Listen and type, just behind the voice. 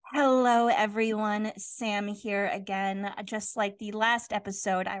everyone. Sam here again. Just like the last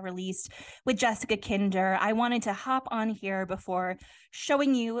episode I released with Jessica Kinder, I wanted to hop on here before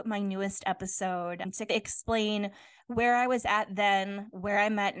showing you my newest episode to explain where I was at then, where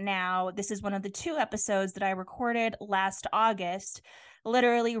I'm at now. This is one of the two episodes that I recorded last August,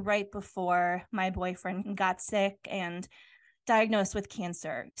 literally right before my boyfriend got sick and diagnosed with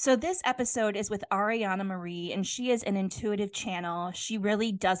cancer. So this episode is with Ariana Marie, and she is an intuitive channel. She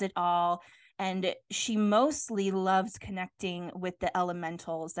really does it all. And she mostly loves connecting with the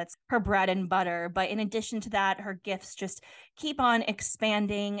elementals. That's her bread and butter. But in addition to that, her gifts just keep on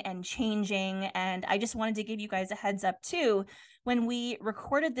expanding and changing. And I just wanted to give you guys a heads up too. When we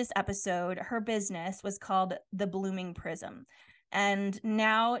recorded this episode, her business was called The Blooming Prism. And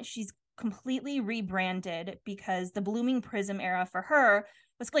now she's completely rebranded because the Blooming Prism era for her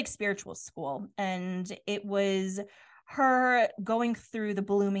was like spiritual school. And it was her going through the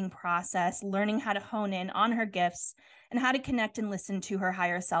blooming process, learning how to hone in on her gifts and how to connect and listen to her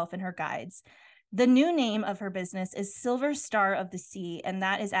higher self and her guides. The new name of her business is Silver Star of the Sea, and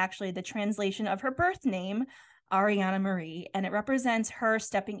that is actually the translation of her birth name, Ariana Marie, and it represents her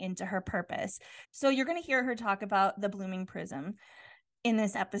stepping into her purpose. So you're going to hear her talk about the Blooming Prism in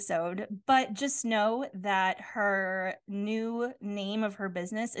this episode, but just know that her new name of her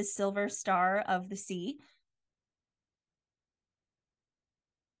business is Silver Star of the Sea.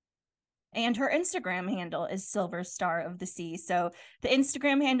 And her Instagram handle is Silver Star of the Sea. So the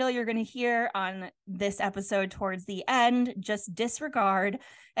Instagram handle you're going to hear on this episode towards the end, just disregard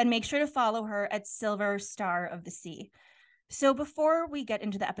and make sure to follow her at Silver Star of the Sea. So before we get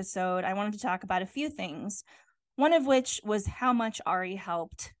into the episode, I wanted to talk about a few things. One of which was how much Ari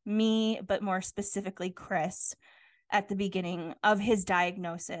helped me, but more specifically Chris, at the beginning of his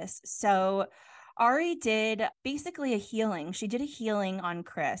diagnosis. So Ari did basically a healing. She did a healing on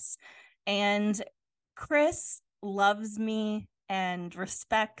Chris. And Chris loves me and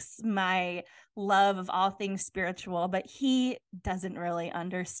respects my love of all things spiritual, but he doesn't really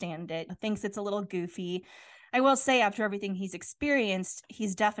understand it. Thinks it's a little goofy. I will say, after everything he's experienced,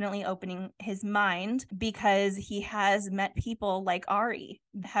 he's definitely opening his mind because he has met people like Ari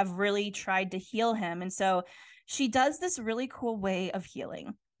have really tried to heal him. And so she does this really cool way of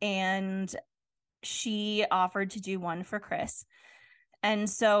healing. And she offered to do one for Chris. And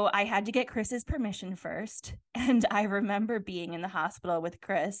so I had to get Chris's permission first. And I remember being in the hospital with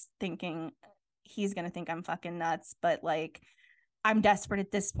Chris thinking he's going to think I'm fucking nuts, but like, I'm desperate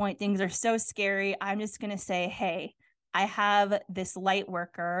at this point. Things are so scary. I'm just going to say, hey, I have this light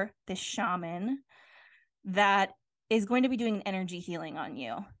worker, this shaman that is going to be doing energy healing on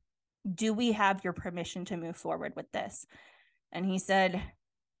you. Do we have your permission to move forward with this? And he said,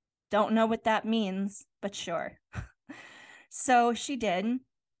 don't know what that means, but sure. So she did.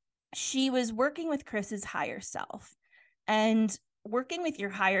 She was working with Chris's higher self. And working with your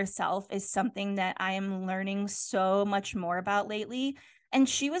higher self is something that I am learning so much more about lately. And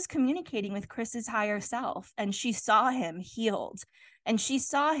she was communicating with Chris's higher self, and she saw him healed. And she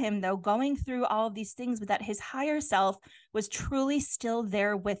saw him, though, going through all of these things, but that his higher self was truly still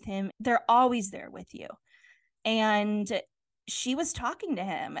there with him. They're always there with you. And she was talking to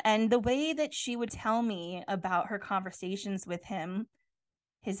him. And the way that she would tell me about her conversations with him,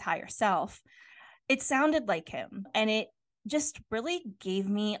 his higher self, it sounded like him. And it just really gave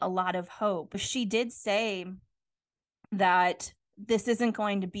me a lot of hope. She did say that this isn't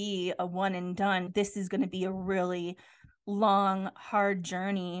going to be a one and done. This is going to be a really long, hard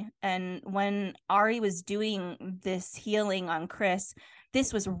journey. And when Ari was doing this healing on Chris,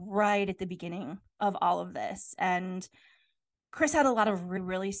 this was right at the beginning of all of this. And Chris had a lot of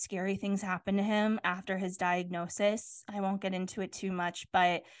really scary things happen to him after his diagnosis. I won't get into it too much,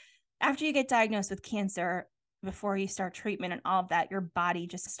 but after you get diagnosed with cancer, before you start treatment and all of that, your body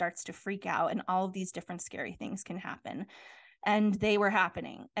just starts to freak out and all of these different scary things can happen. And they were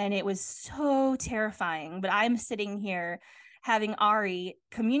happening. And it was so terrifying. But I'm sitting here having Ari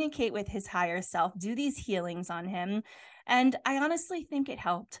communicate with his higher self, do these healings on him. And I honestly think it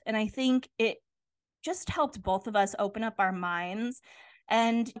helped. And I think it just helped both of us open up our minds.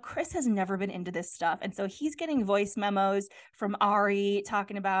 And Chris has never been into this stuff. And so he's getting voice memos from Ari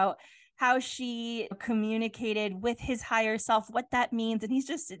talking about how she communicated with his higher self, what that means. And he's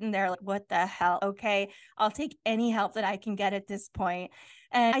just sitting there like, what the hell? Okay, I'll take any help that I can get at this point.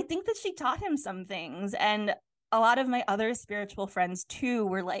 And I think that she taught him some things. And a lot of my other spiritual friends too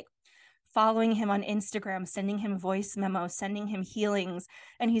were like following him on Instagram, sending him voice memos, sending him healings.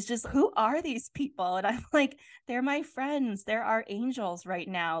 And he's just, who are these people? And I'm like, they're my friends. They're our angels right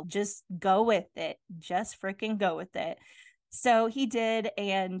now. Just go with it. Just freaking go with it. So he did.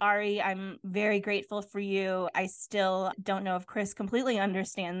 And Ari, I'm very grateful for you. I still don't know if Chris completely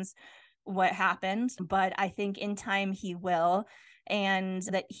understands what happened, but I think in time he will. And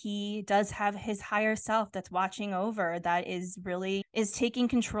that he does have his higher self that's watching over, that is taking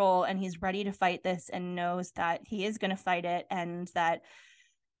control, and he's ready to fight this and knows that he is going to fight it, and that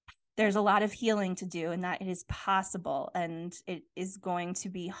there's a lot of healing to do, and that it is possible, and it is going to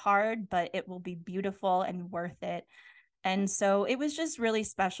be hard, but it will be beautiful and worth it. And so it was just really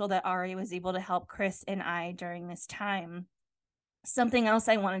special that Ari was able to help Chris and I during this time. Something else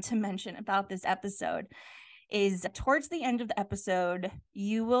I wanted to mention about this episode is towards the end of the episode,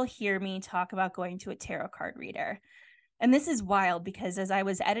 you will hear me talk about going to a tarot card reader. And this is wild because as I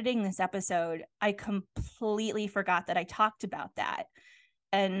was editing this episode, I completely forgot that I talked about that.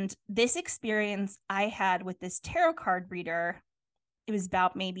 And this experience I had with this tarot card reader, it was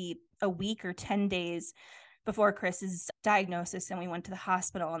about maybe a week or 10 days before Chris's diagnosis, and we went to the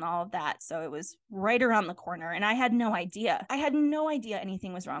hospital and all of that. So it was right around the corner, and I had no idea. I had no idea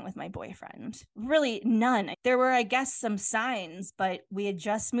anything was wrong with my boyfriend. Really, none. There were, I guess, some signs, but we had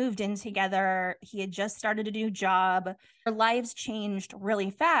just moved in together. He had just started a new job. Our lives changed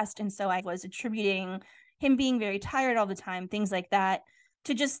really fast. And so I was attributing him being very tired all the time, things like that,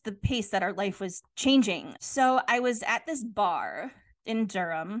 to just the pace that our life was changing. So I was at this bar in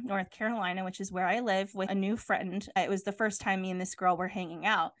Durham, North Carolina, which is where I live, with a new friend. It was the first time me and this girl were hanging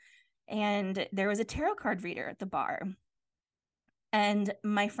out. And there was a tarot card reader at the bar. And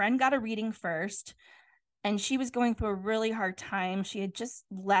my friend got a reading first, and she was going through a really hard time. She had just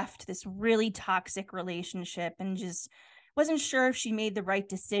left this really toxic relationship and just wasn't sure if she made the right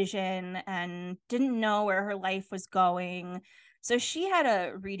decision and didn't know where her life was going. So she had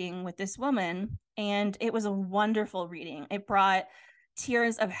a reading with this woman, and it was a wonderful reading. It brought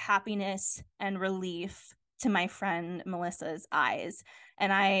tears of happiness and relief to my friend Melissa's eyes.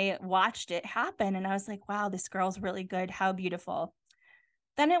 And I watched it happen, and I was like, wow, this girl's really good. How beautiful.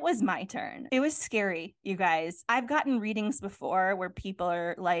 Then it was my turn. It was scary, you guys. I've gotten readings before where people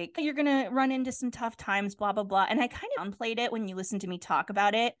are like, you're going to run into some tough times, blah, blah, blah. And I kind of downplayed it when you listen to me talk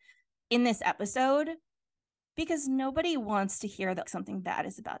about it in this episode, because nobody wants to hear that something bad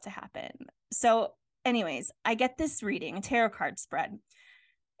is about to happen. So anyways, I get this reading, a tarot card spread.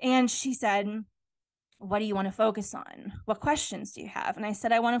 And she said, what do you want to focus on? What questions do you have? And I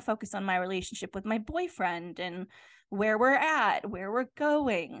said, I want to focus on my relationship with my boyfriend and where we're at, where we're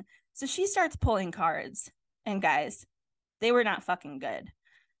going. So she starts pulling cards. And guys, they were not fucking good.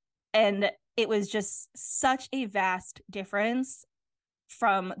 And it was just such a vast difference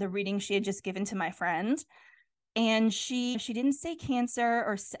from the reading she had just given to my friend. And she didn't say cancer,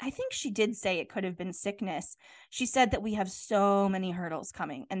 or I think she did say it could have been sickness. She said that we have so many hurdles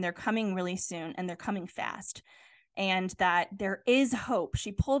coming, and they're coming really soon, and they're coming fast, and that there is hope.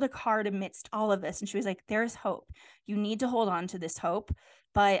 She pulled a card amidst all of this, and she was like, there's hope. You need to hold on to this hope,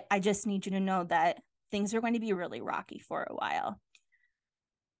 but I just need you to know that things are going to be really rocky for a while.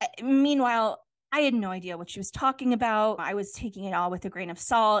 Meanwhile, I had no idea what she was talking about. I was taking it all with a grain of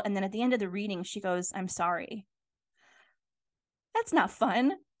salt. And then at the end of the reading, she goes, I'm sorry. That's not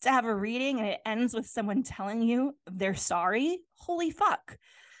fun to have a reading and it ends with someone telling you they're sorry. Holy fuck.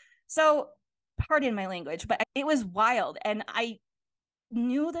 So, pardon my language, but it was wild. And I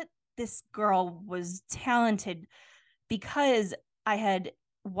knew that this girl was talented because I had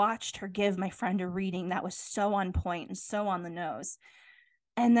watched her give my friend a reading that was so on point and so on the nose.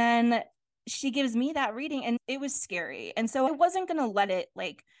 And then she gives me that reading, and it was scary. And so I wasn't going to let it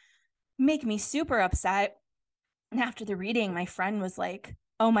like make me super upset. And after the reading, my friend was like,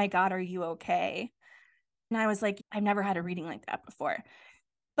 oh my God, are you okay? And I was like, I've never had a reading like that before,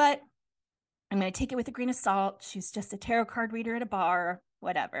 but I'm going to take it with a grain of salt. She's just a tarot card reader at a bar,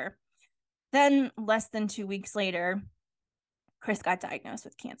 whatever. Then less than 2 weeks later, Chris got diagnosed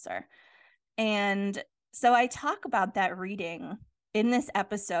with cancer. And so I talk about that reading in this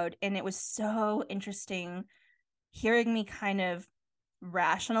episode, and it was so interesting hearing me kind of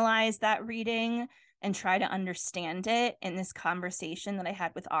rationalize that reading and try to understand it in this conversation that I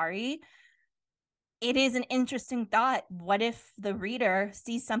had with Ari. It is an interesting thought. What if the reader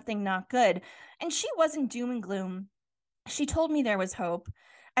sees something not good? And she wasn't doom and gloom. She told me there was hope.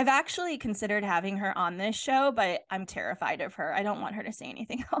 I've actually considered having her on this show, but I'm terrified of her. I don't want her to say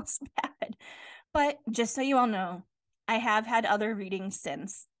anything else bad. But just so you all know, I have had other readings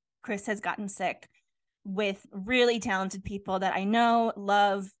since Chris has gotten sick with really talented people that I know,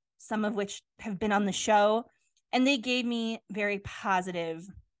 love, some of which have been on the show, and they gave me very positive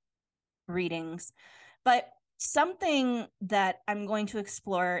readings. But something that I'm going to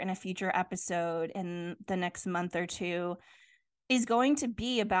explore in a future episode in the next month or two is going to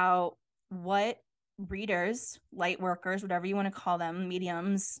be about what readers, light workers, whatever you want to call them,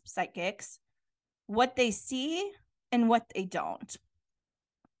 mediums, psychics, what they see and what they don't,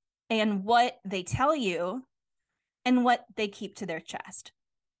 and what they tell you and what they keep to their chest.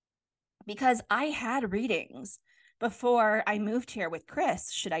 Because I had readings before I moved here with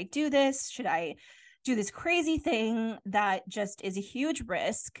Chris. Should I do this? Should I do this crazy thing that just is a huge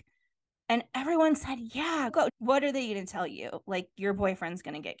risk? And everyone said, yeah, go. What are they going to tell you? Like, your boyfriend's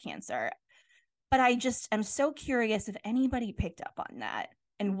going to get cancer. But I just am so curious if anybody picked up on that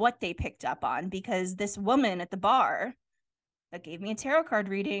and what they picked up on, because this woman at the bar that gave me a tarot card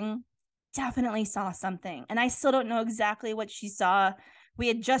reading definitely saw something. And I still don't know exactly what she saw. We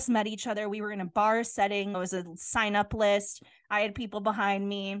had just met each other. We were in a bar setting. It was a sign up list. I had people behind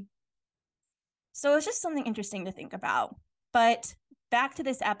me. So it's just something interesting to think about. But back to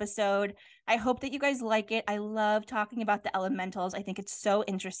this episode. I hope that you guys like it. I love talking about the elementals. I think it's so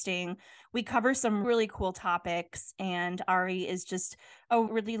interesting. We cover some really cool topics, and Ari is just a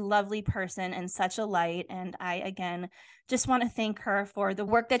really lovely person and such a light. And I, again, just want to thank her for the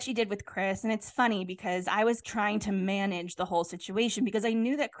work that she did with Chris. And it's funny because I was trying to manage the whole situation because I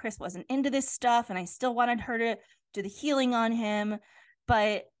knew that Chris wasn't into this stuff, and I still wanted her to do the healing on him.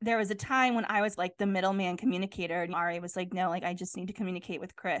 But there was a time when I was like the middleman communicator, and Ari was like, no, like, I just need to communicate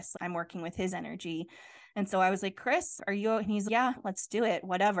with Chris. I'm working with his energy. And so I was like, Chris, are you? And he's like, yeah, let's do it.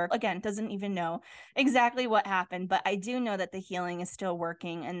 Whatever. Again, doesn't even know exactly what happened, but I do know that the healing is still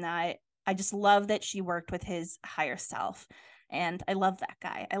working, and that I just love that she worked with his higher self. And I love that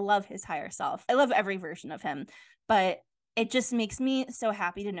guy. I love his higher self. I love every version of him. But it just makes me so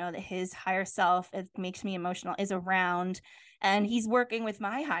happy to know that his higher self, it makes me emotional, is around, and he's working with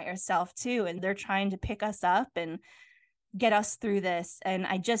my higher self too, and they're trying to pick us up and get us through this. And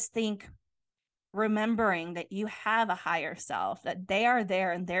I just think remembering that you have a higher self, that they are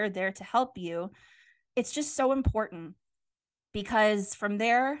there and they're there to help you, it's just so important, because from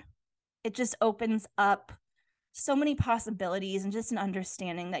there it just opens up so many possibilities and just an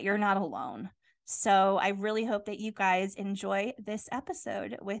understanding that you're not alone. So I really hope that you guys enjoy this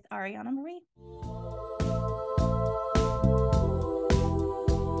episode with Ariana Marie.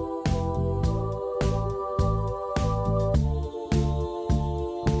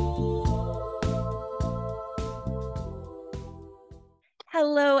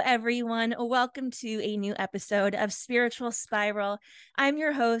 Hello, everyone. Welcome to a new episode of Spiritual Spiral. I'm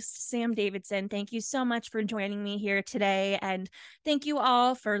your host, Sam Davidson. Thank you so much for joining me here today. And thank you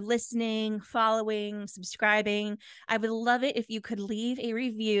all for listening, following, subscribing. I would love it if you could leave a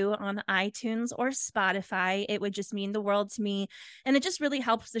review on iTunes or Spotify. It would just mean the world to me. And it just really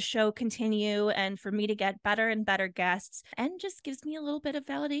helps the show continue and for me to get better and better guests, and just gives me a little bit of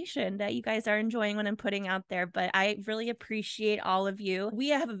validation that you guys are enjoying what I'm putting out there. But I really appreciate all of you. We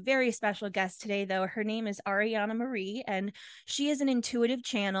have a very special guest today, though. Her name is Ariana Marie, and she is an intuitive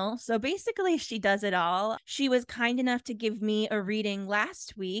channel. So basically, she does it all. She was kind enough to give me a reading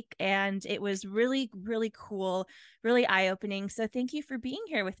last week, and it was really, really cool, really eye-opening. So thank you for being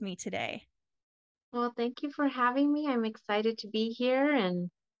here with me today. Well, thank you for having me. I'm excited to be here and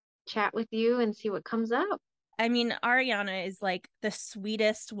chat with you and see what comes up. I mean, Ariana is like the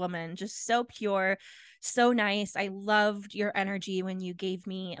sweetest woman, just so pure, so nice. I loved your energy when you gave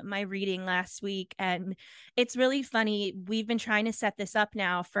me my reading last week. And it's really funny. We've been trying to set this up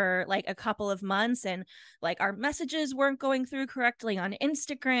now for like a couple of months, and like our messages weren't going through correctly on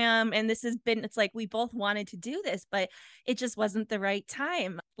Instagram. And this has been, it's like we both wanted to do this, but it just wasn't the right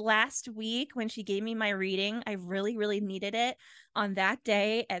time. Last week, when she gave me my reading, I really, really needed it on that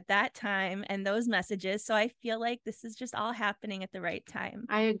day at that time and those messages. So I feel like this is just all happening at the right time.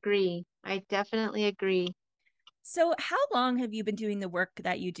 I agree. I definitely agree. So, how long have you been doing the work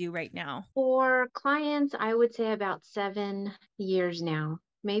that you do right now? For clients, I would say about 7 years now,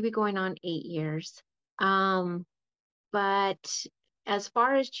 maybe going on 8 years. Um, but as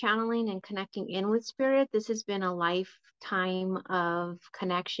far as channeling and connecting in with spirit, this has been a lifetime of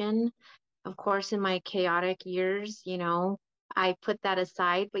connection. Of course, in my chaotic years, I put that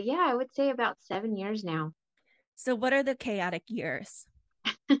aside. But yeah, I would say about 7 years now. So, what are the chaotic years?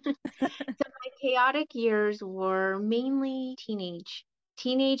 So my chaotic years were mainly teenage.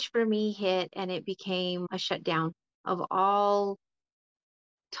 Teenage for me hit and it became a shutdown of all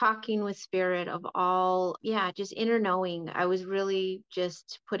talking with spirit, of all, yeah, just inner knowing. I was really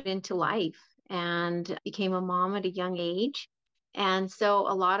just put into life and became a mom at a young age. And so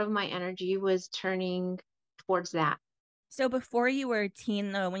a lot of my energy was turning towards that. So, before you were a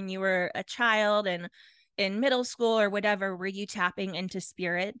teen, though, when you were a child and in middle school or whatever, were you tapping into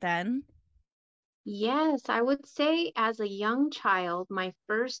spirit then? Yes, I would say as a young child, my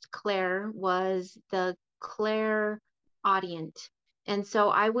first clair was the clair audient. And so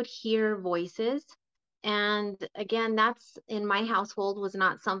I would hear voices. And again, that's in my household was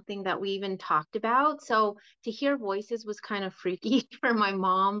not something that we even talked about. So to hear voices was kind of freaky for my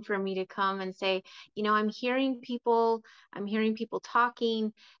mom, for me to come and say, I'm hearing people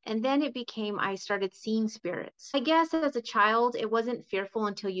talking. And then it became, I started seeing spirits. I guess as a child, it wasn't fearful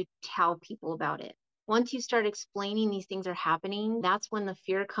until you tell people about it. Once you start explaining these things are happening, that's when the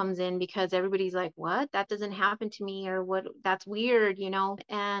fear comes in because everybody's like, what? That doesn't happen to me, or what? That's weird.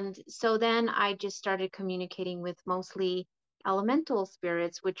 And so then I just started communicating with mostly elemental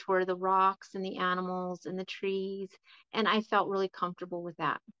spirits, which were the rocks and the animals and the trees. And I felt really comfortable with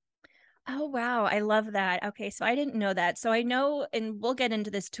that. Oh, wow. I love that. Okay. So I didn't know that. So I know, and we'll get into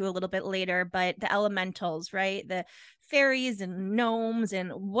this too a little bit later, but the elementals, right? The fairies and gnomes.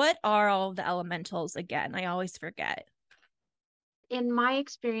 And what are all of the elementals again? I always forget. In my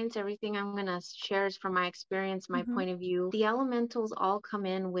experience, everything I'm going to share is from my experience, my Hmm. point of view. The elementals all come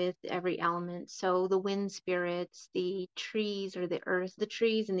in with every element. So the wind spirits, the trees or the earth, the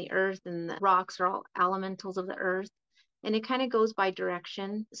trees and the earth and the rocks are all elementals of the earth. And it kind of goes by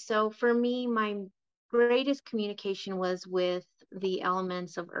direction. So for me, my greatest communication was with the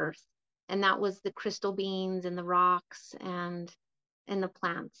elements of earth. And that was the crystal beings and the rocks and the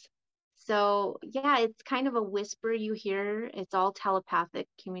plants. So, yeah, it's kind of a whisper you hear. It's all telepathic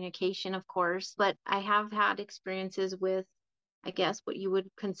communication, of course, but I have had experiences with, I guess, what you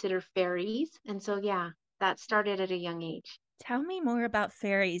would consider fairies. And so, yeah, that started at a young age. Tell me more about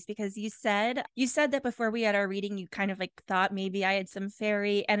fairies because you said that before we had our reading you kind of like thought maybe I had some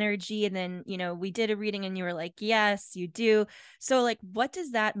fairy energy and then, we did a reading and you were like, "Yes, you do." So like what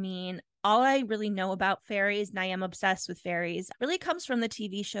does that mean? All I really know about fairies, and I am obsessed with fairies, really comes from the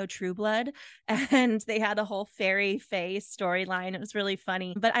TV show True Blood. And they had a whole fairy fae storyline. It was really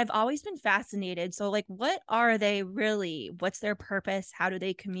funny. But I've always been fascinated. So, like, what are they really? What's their purpose? How do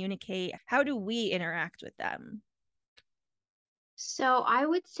they communicate? How do we interact with them? So I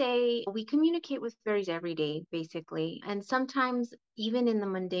would say we communicate with fairies every day, basically. And sometimes, even in the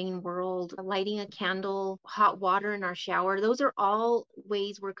mundane world, lighting a candle, hot water in our shower, those are all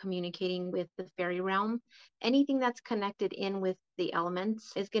ways we're communicating with the fairy realm. Anything that's connected in with the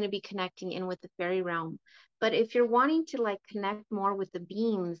elements is going to be connecting in with the fairy realm. But if you're wanting to like connect more with the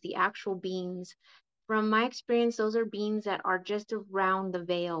beings, the actual beings, from my experience, those are beings that are just around the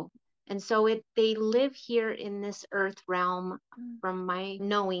veil. And so they live here in this earth realm from my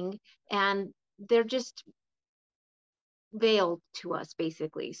knowing, and they're just veiled to us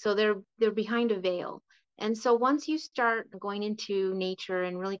basically. So they're behind a veil. And so once you start going into nature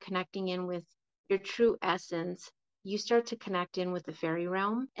and really connecting in with your true essence, you start to connect in with the fairy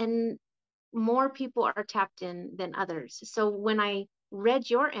realm. And more people are tapped in than others. So when I read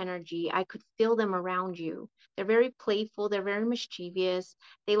your energy, I could feel them around you. They're very playful, they're very mischievous.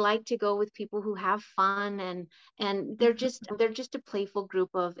 They like to go with people who have fun, and they're just a playful group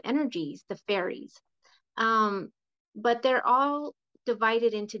of energies, the fairies. Um, but they're all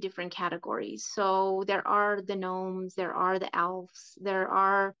divided into different categories. So there are the gnomes, there are the elves, there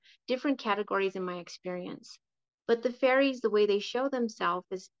are different categories in my experience. But the fairies, the way they show themselves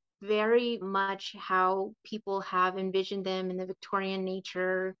is very much how people have envisioned them in the Victorian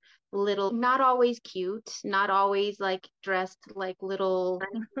nature, little, not always cute, not always like dressed like little or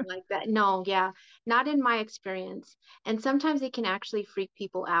anything like that. No, yeah, not in my experience. And sometimes they can actually freak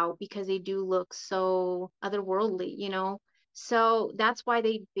people out because they do look so otherworldly. So that's why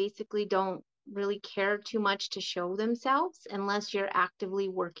they basically don't really care too much to show themselves unless you're actively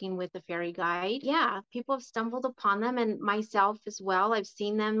working with a fairy guide. Yeah, people have stumbled upon them, and myself as well. I've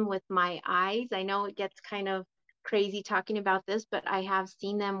seen them with my eyes. I know it gets kind of crazy talking about this, but I have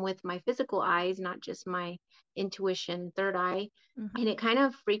seen them with my physical eyes, not just my intuition, third eye. Mhm. And it kind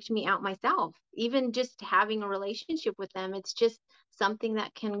of freaked me out myself. Even just having a relationship with them, it's just something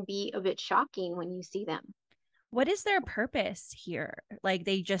that can be a bit shocking when you see them. What is their purpose here? Like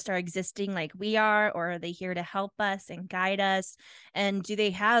they just are existing like we are, or are they here to help us and guide us? And do they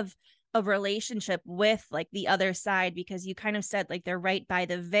have a relationship with like the other side? Because you kind of said like they're right by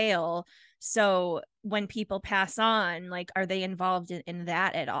the veil. So when people pass on, like are they involved in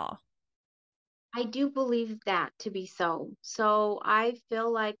that at all? I do believe that to be so. So I feel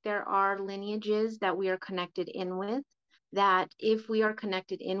like there are lineages that we are connected in with, that if we are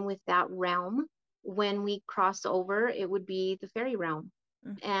connected in with that realm, when we cross over, it would be the fairy realm.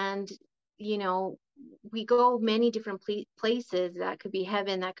 Mm. And, you know, we go many different places. That could be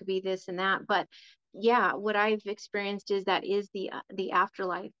heaven, that could be this and that. But yeah, what I've experienced is that is the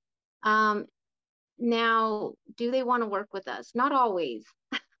afterlife. Um, Now, do they want to work with us? Not always.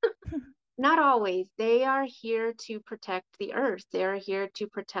 Not always. They are here to protect the earth. They're here to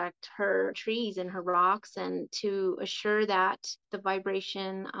protect her trees and her rocks and to assure that the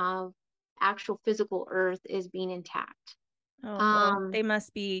vibration of actual physical earth is being intact. Oh, well, Um, they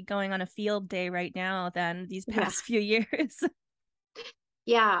must be going on a field day right now then these yeah, past few years.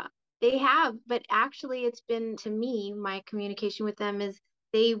 yeah, they have. But actually, it's been to me, my communication with them is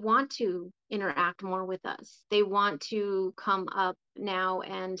they want to interact more with us. They want to come up now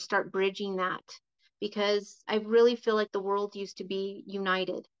and start bridging that because I really feel like the world used to be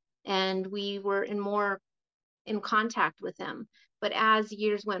united and we were in contact with them. But as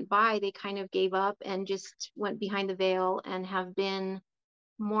years went by, they kind of gave up and just went behind the veil and have been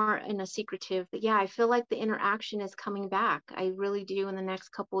more in a secretive. But yeah, I feel like the interaction is coming back. I really do. In the next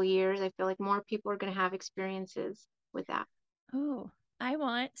couple of years, I feel like more people are going to have experiences with that. Oh, I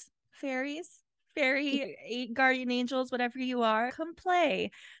want fairies, fairy, guardian angels, whatever you are, come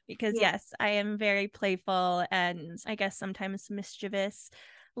play. Because Yeah. yes, I am very playful and I guess sometimes mischievous.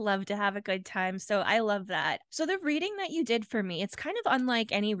 Love to have a good time. So I love that. So the reading that you did for me, it's kind of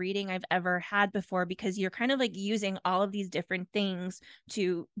unlike any reading I've ever had before because you're kind of like using all of these different things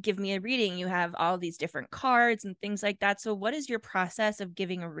to give me a reading. You have all these different cards and things like that. So what is your process of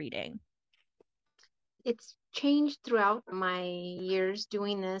giving a reading? It's changed throughout my years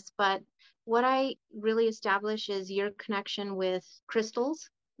doing this, but what I really establish is your connection with crystals.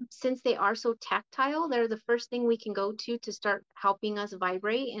 Since they are so tactile, they're the first thing we can go to start helping us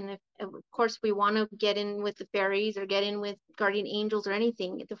vibrate. And if, of course, we want to get in with the fairies or get in with guardian angels or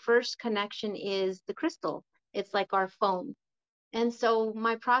anything, the first connection is the crystal. It's like our phone. And so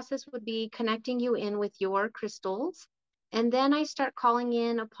my process would be connecting you in with your crystals. And then I start calling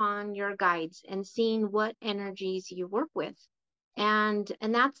in upon your guides and seeing what energies you work with. And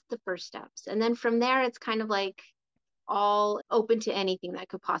that's the first steps. And then from there, it's kind of like all open to anything that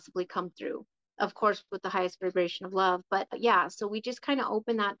could possibly come through. Of course, with the highest vibration of love. But yeah, so we just kind of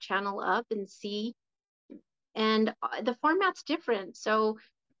open that channel up and see and the format's different. So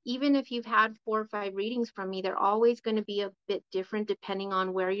even if you've had 4 or 5 readings from me, they're always going to be a bit different depending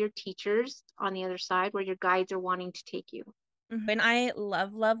on where your teachers on the other side, where your guides are wanting to take you. And I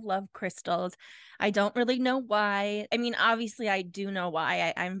love, love, love crystals. I don't really know why. I mean, obviously, I do know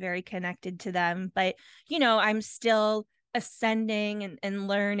why. I'm very connected to them, but I'm still ascending and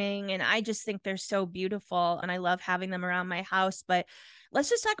learning. And I just think they're so beautiful. And I love having them around my house. But let's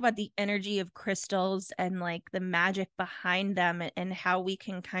just talk about the energy of crystals and like the magic behind them and how we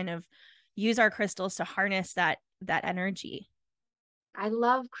can kind of use our crystals to harness that energy. I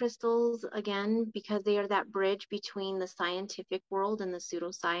love crystals again because they are that bridge between the scientific world and the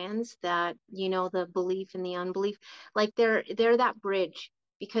pseudoscience that, the belief and the unbelief. Like they're that bridge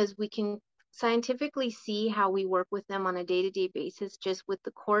because we can scientifically see how we work with them on a day-to-day basis just with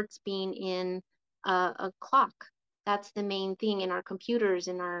the quartz being in a clock. That's the main thing in our computers,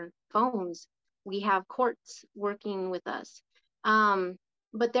 in our phones. We have quartz working with us. Um,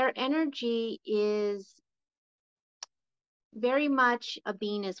 but their energy is very much a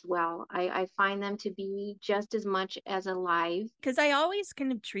being as well. I find them to be just as much as alive. Because I always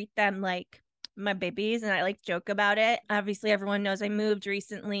kind of treat them like my babies and I like joke about it. Obviously, everyone knows I moved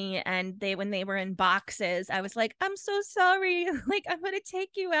recently and when they were in boxes, I was like, I'm so sorry. Like, I'm going to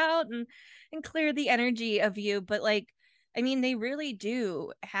take you out and clear the energy of you. But like, I mean, they really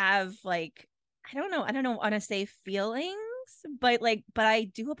do have like, I don't know, want to say feelings, but I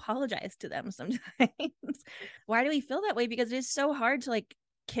do apologize to them sometimes. Why do we feel that way? Because it is so hard to like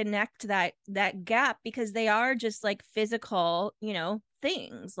connect that gap because they are just like physical,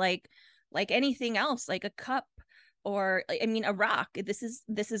 things like anything else, like a cup or I mean a rock. This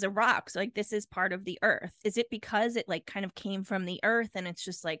is a rock. So like this is part of the earth. Is it because it like kind of came from the earth and it's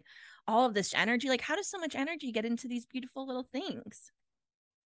just like all of this energy? Like how does so much energy get into these beautiful little things?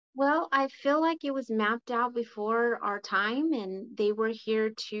 Well, I feel like it was mapped out before our time, and they were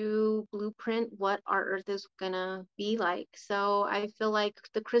here to blueprint what our Earth is gonna be like. So I feel like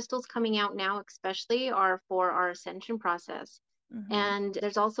the crystals coming out now, especially, are for our ascension process. Mm-hmm. And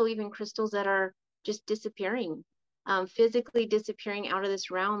there's also even crystals that are just disappearing, physically disappearing out of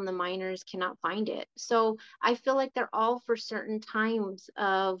this realm. The miners cannot find it. So I feel like they're all for certain times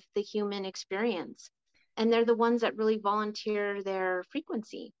of the human experience and they're the ones that really volunteer their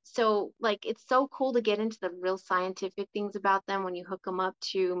frequency. So, like, it's so cool to get into the real scientific things about them when you hook them up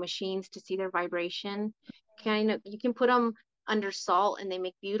to machines to see their vibration. Kind of, you can put them under salt and they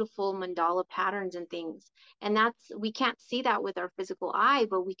make beautiful mandala patterns and things. And we can't see that with our physical eye,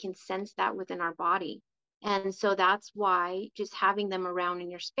 but we can sense that within our body. And so that's why just having them around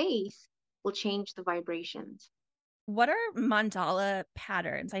in your space will change the vibrations. What are mandala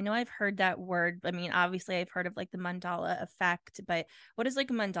patterns? I know I've heard that word. I mean, obviously I've heard of like the mandala effect, but what does like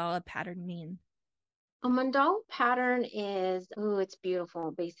a mandala pattern mean? A mandala pattern is, oh, it's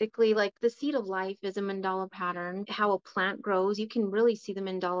beautiful. Basically, like the seed of life is a mandala pattern. How a plant grows, you can really see the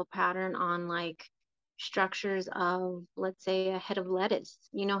mandala pattern on like structures of, let's say, a head of lettuce.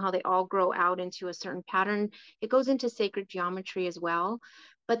 You know how they all grow out into a certain pattern. It goes into sacred geometry as well.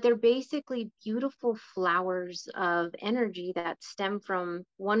 But they're basically beautiful flowers of energy that stem from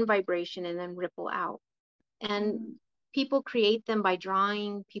one vibration and then ripple out. And Mm. people create them by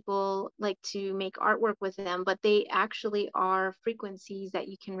drawing. People like to make artwork with them, but they actually are frequencies that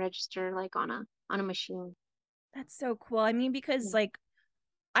you can register like on a machine. That's so cool. I mean, because Yeah. like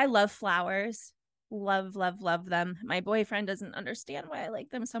I love flowers. Love, love, love them. My boyfriend doesn't understand why I like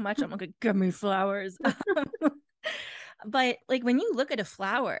them so much. I'm like, give me flowers. But like when you look at a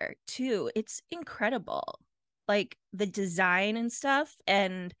flower too, it's incredible. Like the design and stuff.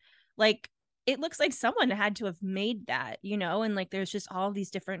 And like it looks like someone had to have made that, you know, and like there's just all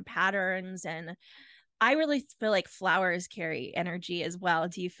these different patterns. And I really feel like flowers carry energy as well.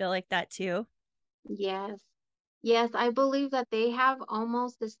 Do you feel like that too? Yes. Yes, I believe that they have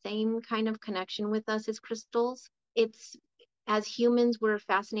almost the same kind of connection with us as crystals. It's as humans, we're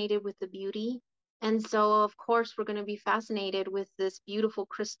fascinated with the beauty. And so, of course, we're going to be fascinated with this beautiful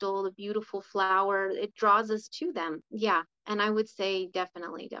crystal, the beautiful flower. It draws us to them. Yeah. And I would say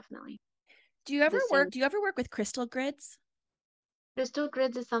definitely, definitely the same. Do you ever work with crystal grids? Crystal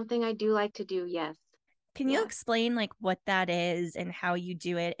grids is something I do like to do. Yes. Can you Yes. explain like what that is and how you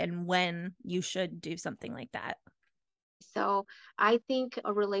do it and when you should do something like that? So I think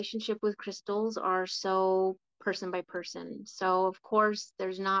a relationship with crystals are so person by person. So of course,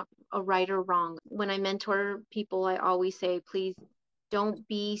 there's not a right or wrong. When I mentor people, I always say, please don't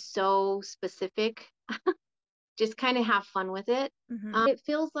be so specific. Just kind of have fun with it. Mm-hmm. It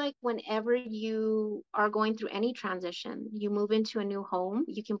feels like whenever you are going through any transition, you move into a new home,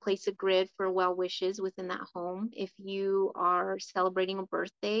 you can place a grid for well wishes within that home. If you are celebrating a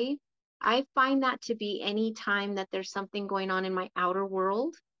birthday, I find that to be any time that there's something going on in my outer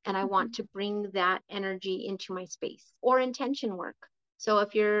world and I want to bring that energy into my space or intention work. So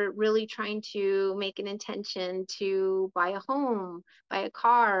if you're really trying to make an intention to buy a home, buy a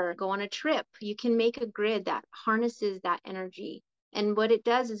car, go on a trip, you can make a grid that harnesses that energy. And what it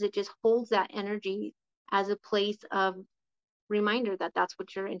does is it just holds that energy as a place of reminder that that's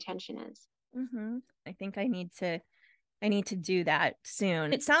what your intention is. Mm-hmm. I think I need to do that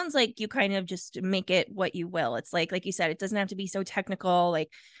soon. It sounds like you kind of just make it what you will. It's like you said, it doesn't have to be so technical. Like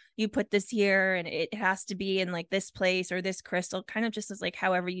you put this here and it has to be in like this place or this crystal, kind of just as like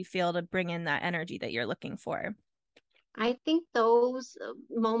however you feel to bring in that energy that you're looking for. I think those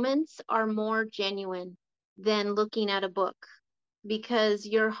moments are more genuine than looking at a book because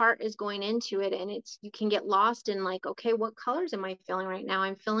your heart is going into it and it's you can get lost in like, okay, what colors am I feeling right now?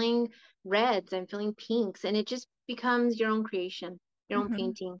 I'm feeling reds, I'm feeling pinks, and it just becomes your own creation, your own Mm-hmm.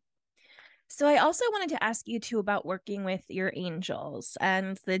 painting. So I also wanted to ask you too about working with your angels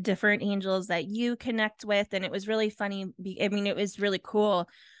and the different angels that you connect with. And it was really funny. I mean, it was really cool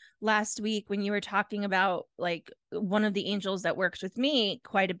last week when you were talking about like one of the angels that works with me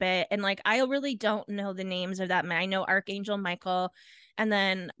quite a bit. And like, I really don't know the names of that. I know Archangel Michael. And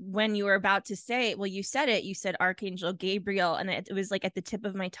then when you were about to say, well, you said it, you said Archangel Gabriel. And it was like at the tip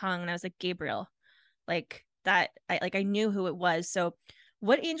of my tongue. And I was like, Gabriel, like that. I knew who it was. So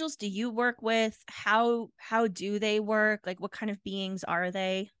what angels do you work with? How do they work? Like what kind of beings are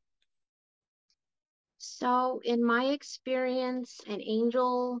they? So, in my experience, an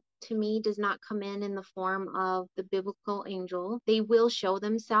angel to me does not come in the form of the biblical angel. They will show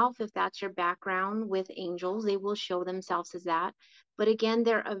themselves if that's your background with angels, they will show themselves as that. But again,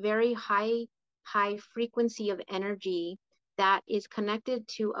 they're a very high frequency of energy that is connected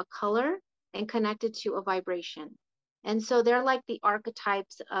to a color and connected to a vibration. And so they're like the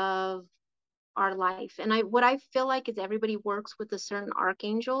archetypes of our life. And I what I feel like is everybody works with a certain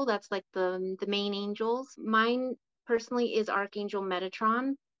archangel. That's like the main angels. Mine personally is Archangel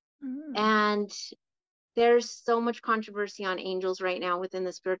Metatron. Mm. And there's so much controversy on angels right now within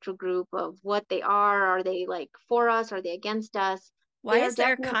the spiritual group of what they are. Are they like for us? Are they against us? Why They are is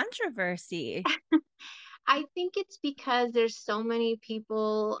there definitely, controversy? I think it's because there's so many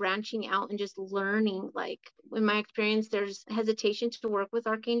people branching out and just learning. Like in my experience, there's hesitation to work with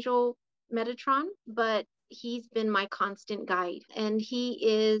Archangel Metatron, but he's been my constant guide. And he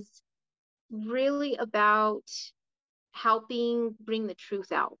is really about helping bring the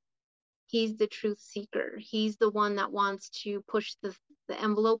truth out. He's the truth seeker. He's the one that wants to push the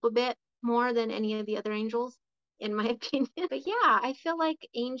envelope a bit more than any of the other angels, in my opinion. But yeah, I feel like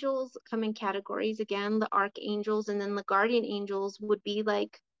angels come in categories again, the archangels, and then the guardian angels would be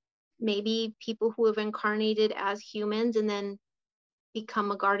like maybe people who have incarnated as humans and then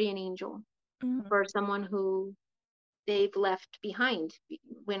become a guardian angel Mhm. for someone who they've left behind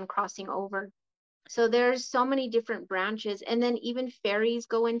when crossing over. So there's so many different branches, and then even fairies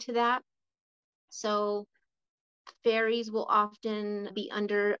go into that. So fairies will often be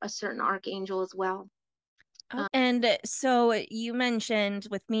under a certain archangel as well. Oh, and so you mentioned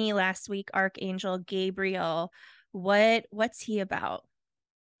with me last week, Archangel Gabriel. What's he about?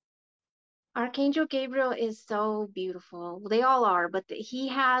 Archangel Gabriel is so beautiful. They all are, but he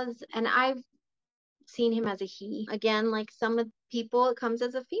has, and I've seen him as a he. Again, like some of people, it comes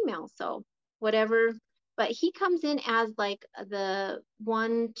as a female. So whatever. But he comes in as like the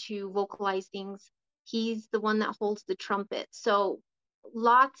one to vocalize things. He's the one that holds the trumpet. So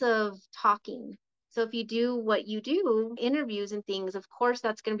lots of talking. So if you do what you do, interviews and things, of course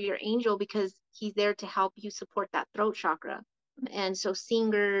that's going to be your angel because he's there to help you support that throat chakra. And so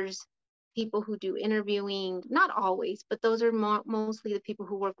singers, people who do interviewing, not always, but those are mostly the people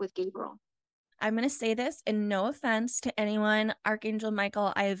who work with Gabriel. I'm going to say this, and no offense to anyone, Archangel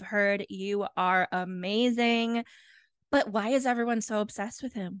Michael, I've heard you are amazing, but why is everyone so obsessed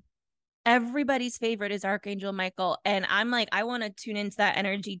with him? Everybody's favorite is Archangel Michael, and I'm like, I want to tune into that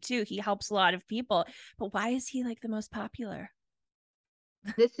energy too. He helps a lot of people, but why is he like the most popular?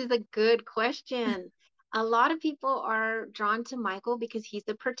 This is a good question. A lot of people are drawn to Michael because he's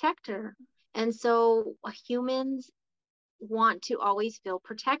a protector. And so humans want to always feel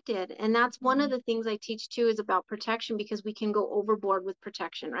protected. And that's one of Mhm. the things I teach too is about protection because we can go overboard with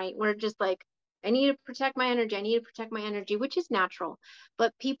protection, right? We're just like, I need to protect my energy. I need to protect my energy, which is natural.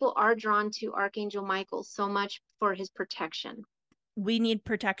 But people are drawn to Archangel Michael so much for his protection. We need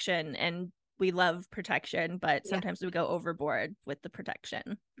protection and we love protection, but Yeah. sometimes we go overboard with the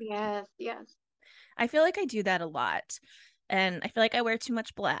protection. Yes. Yes. I feel like I do that a lot. And I feel like I wear too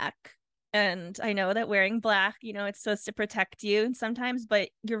much black. And I know that wearing black, it's supposed to protect you sometimes, but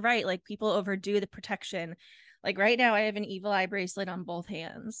you're right. Like people overdo the protection. Like right now, I have an evil eye bracelet on both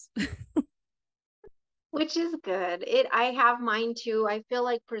hands. Which is good. I have mine too. I feel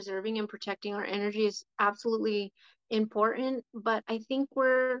like preserving and protecting our energy is absolutely important, but I think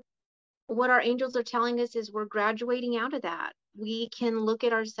what our angels are telling us is we're graduating out of that. We can look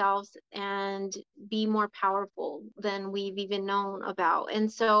at ourselves and be more powerful than we've even known about. And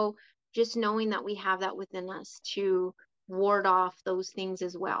so just knowing that we have that within us to ward off those things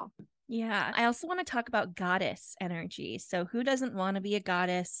as well. Yeah. I also want to talk about goddess energy. So, who doesn't want to be a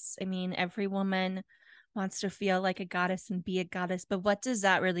goddess? I mean, every woman wants to feel like a goddess and be a goddess, but what does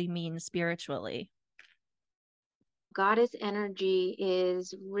that really mean spiritually? Goddess energy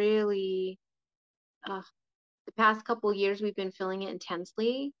is really the past couple years we've been feeling it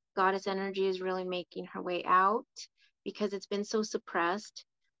intensely. Goddess energy is really making her way out because it's been so suppressed.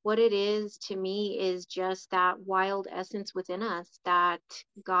 What it is to me is just that wild essence within us, that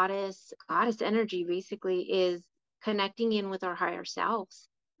goddess energy basically is connecting in with our higher selves.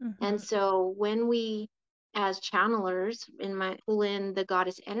 And Mm-hmm. so when we as channelers in my pull in the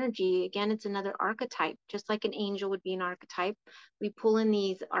goddess energy, again it's another archetype, just like an angel would be an archetype. We pull in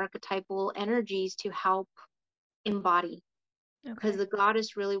these archetypal energies to help embody because Okay. the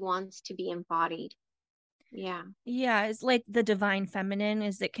goddess really wants to be embodied. Yeah. Yeah, it's like the divine feminine.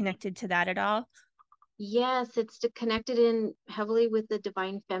 Is it connected to that at all? Yes, it's connected in heavily with the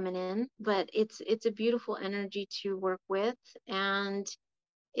divine feminine, but it's a beautiful energy to work with, and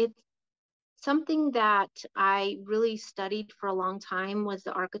it's something that I really studied for a long time was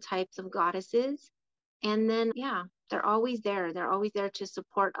the archetypes of goddesses. And then yeah, they're always there. They're always there to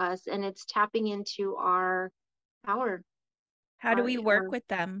support us, and it's tapping into our power. How do we work Our with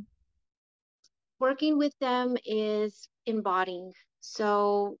them? working with them is embodying.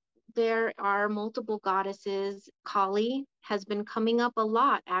 So there are multiple goddesses. Kali has been coming up a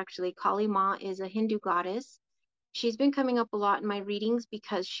lot, actually. Kali Ma is a Hindu goddess. She's been coming up a lot in my readings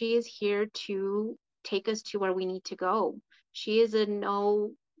because she is here to take us to where we need to go. She is a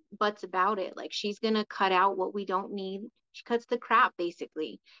no buts about it. Like she's going to cut out what we don't need. She cuts the crap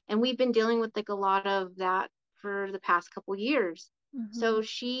basically. And we've been dealing with like a lot of that for the past couple years. Mm-hmm. So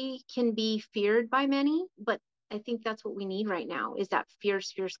she can be feared by many, but I think that's what we need right now is that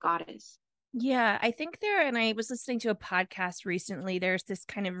fierce, fierce goddess. Yeah, I think and I was listening to a podcast recently. There's this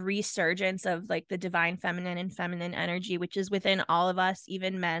kind of resurgence of like the divine feminine and feminine energy, which is within all of us,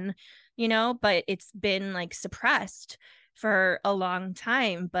 even men, but it's been like suppressed for a long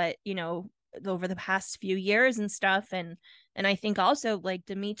time. But, over the past few years and stuff, and And I think also like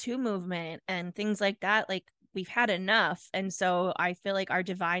the Me Too movement and things like that, like we've had enough. And so I feel like our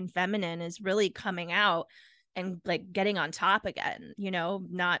divine feminine is really coming out and like getting on top again,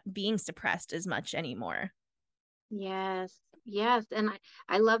 not being suppressed as much anymore. Yes, yes. And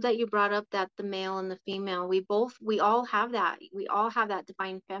I love that you brought up that the male and the female, we all have that. We all have that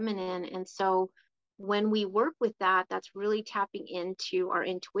divine feminine. And so when we work with that, that's really tapping into our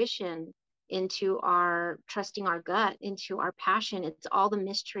intuition, into our trusting our gut, into our passion. It's all the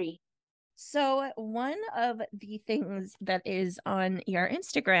mystery. So, one of the things that is on your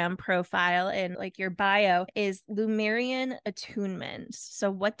Instagram profile and like your bio is Lumerian attunement. So,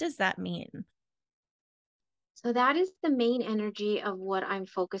 what does that mean? So that is the main energy of what I'm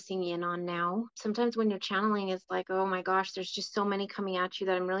focusing in on now. Sometimes when you're channeling, it's like, oh my gosh, there's just so many coming at you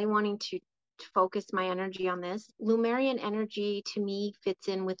that I'm really wanting to focus my energy on this. Lumerian energy to me fits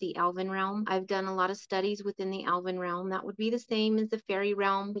in with the Elven realm. I've done a lot of studies within the Elven realm. That would be the same as the fairy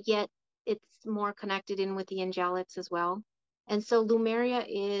realm, but yet it's more connected in with the angelics as well. And so Lumeria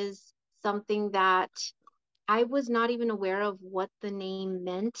is something that I was not even aware of what the name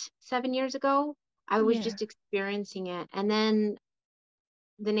meant 7 years ago. I was Yeah. just experiencing it. And then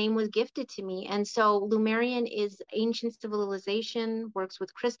the name was gifted to me. And so Lumerian is ancient civilization, works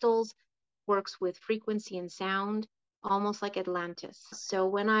with crystals, works with frequency and sound, almost like Atlantis. So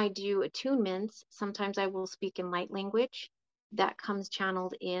when I do attunements, sometimes I will speak in light language that comes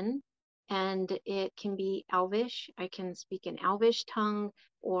channeled in, and it can be Elvish. I can speak in Elvish tongue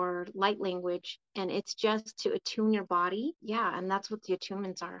or light language, and it's just to attune your body. Yeah, and that's what the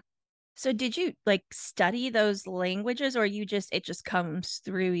attunements are. So, did you like study those languages or it just comes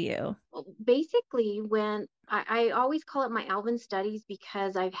through you? Basically, when I always call it my Elven studies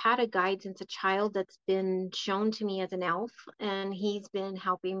because I've had a guide since a child that's been shown to me as an elf, and he's been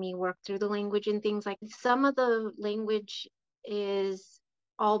helping me work through the language and things like some of the language is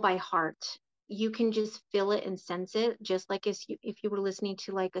all by heart. You can just feel it and sense it, just like if you were listening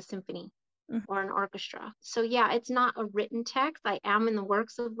to like a symphony Mhm. or an orchestra. So yeah, it's not a written text. I am in the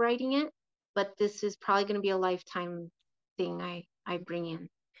works of writing it, but this is probably going to be a lifetime thing I bring in.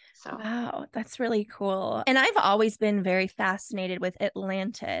 So Wow, that's really cool. And I've always been very fascinated with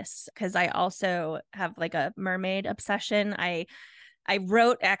Atlantis because I also have like a mermaid obsession. I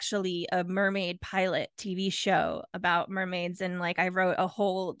wrote actually a mermaid pilot TV show about mermaids, and like I wrote a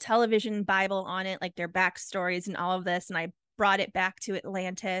whole television Bible on it, like their backstories and all of this. And I brought it back to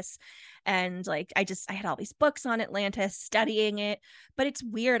Atlantis. And like I had all these books on Atlantis, studying it. But it's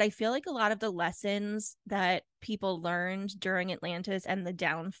weird. I feel like a lot of the lessons that people learned during Atlantis and the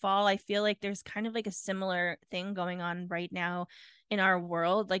downfall, I feel like there's kind of like a similar thing going on right now in our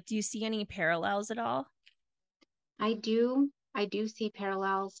world. Like, do you see any parallels at all? I do see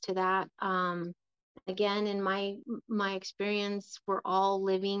parallels to that. Again, in my experience, we're all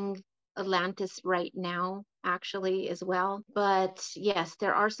living Atlantis right now, actually, as well. But yes,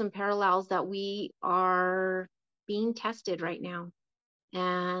 there are some parallels that we are being tested right now.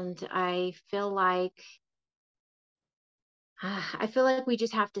 And I feel like we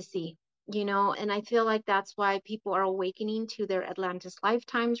just have to see, and I feel like that's why people are awakening to their Atlantis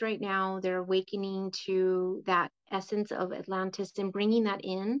lifetimes right now. They're awakening to that essence of Atlantis and bringing that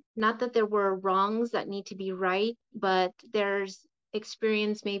in. Not that there were wrongs that need to be right, but there's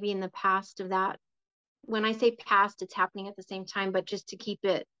experience maybe in the past of that. When I say past, it's happening at the same time, but just to keep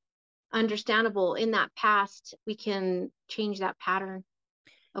it understandable, in that past, we can change that pattern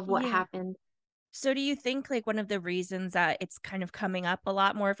of what Yeah. happened. So do you think like one of the reasons that it's kind of coming up a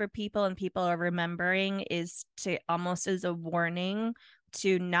lot more for people and people are remembering is to almost as a warning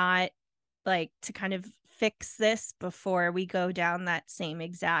to not like to kind of fix this before we go down that same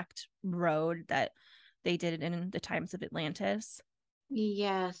exact road that they did in the times of Atlantis?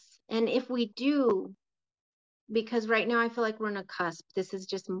 Yes. And if we do, because right now I feel like we're on a cusp. This is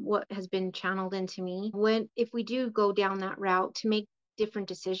just what has been channeled into me. When if we do go down that route to make different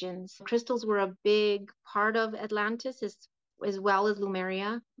decisions. Crystals were a big part of Atlantis as well as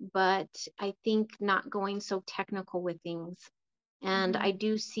Lumeria, but I think not going so technical with things. And Mm-hmm. I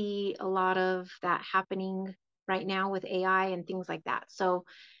do see a lot of that happening right now with AI and things like that. So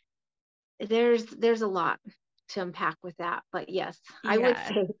there's a lot to unpack with that. But yes, I would Yeah.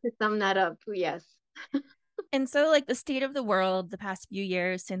 say to sum that up, yes. And so, like, the state of the world the past few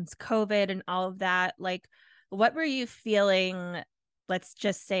years since COVID and all of that, like, what were you feeling? Let's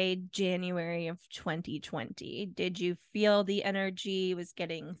just say January of 2020. Did you feel the energy was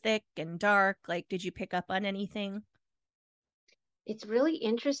getting thick and dark? Like, did you pick up on anything? It's really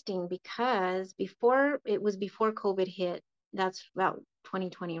interesting because before COVID hit, that's about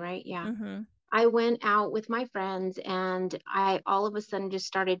 2020, right? Yeah. Mm-hmm. I went out with my friends and I all of a sudden just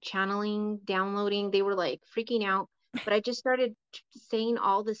started channeling, downloading. They were like freaking out, but I just started saying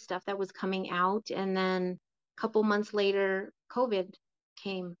all this stuff that was coming out. And then a couple months later, COVID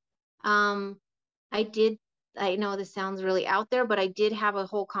came. Um, I did, I know this sounds really out there, but I did have a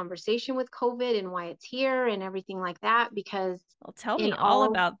whole conversation with COVID and why it's here and everything like that, because Well, tell me in all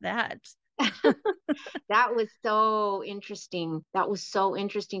all about that. that was so interesting. That was so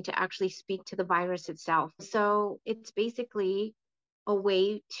interesting to actually speak to the virus itself. So it's basically a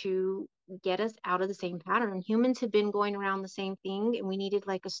way to get us out of the same pattern. Humans had been going around the same thing and we needed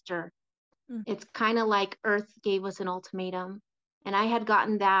like a stir. Mm. It's kind of like Earth gave us an ultimatum. And I had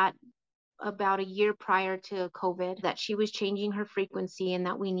gotten that about a year prior to COVID, that she was changing her frequency and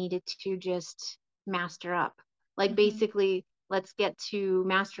that we needed to just master up. Like Mhm. basically, let's get to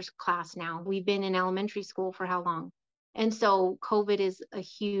master's class now. We've been in elementary school for how long? And so COVID is a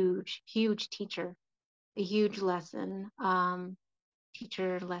huge, huge teacher, a huge lesson,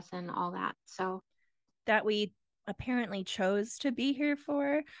 teacher lesson, all that. So That we apparently chose to be here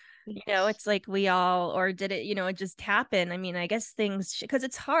for. yes. It's like we all, or did it, it just happened. I mean, I guess things, because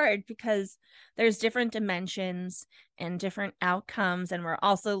it's hard because there's different dimensions and different outcomes, and we're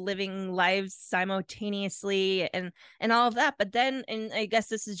also living lives simultaneously and all of that. But then, and I guess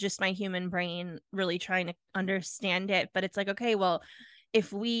this is just my human brain really trying to understand it, but it's like, okay, well,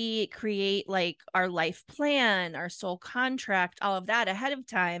 if we create like our life plan, our soul contract, all of that ahead of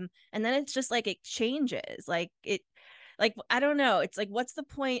time, and then it's just like it changes, like I don't know, it's like what's the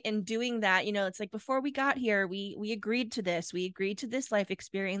point in doing that? It's like before we got here, we agreed to this, we agreed to this life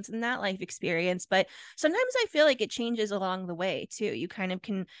experience and that life experience, but sometimes I feel like it changes along the way too. You kind of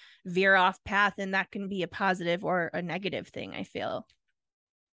can veer off path, and that can be a positive or a negative thing, I feel.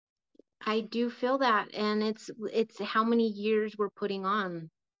 I do feel that, and it's how many years we're putting on.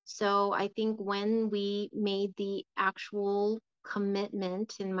 So I think when we made the actual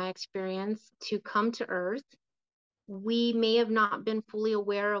commitment, in my experience, to come to Earth, we may have not been fully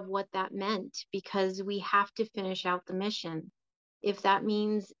aware of what that meant because we have to finish out the mission. If that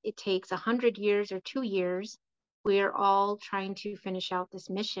means it takes 100 years or 2 years, we're all trying to finish out this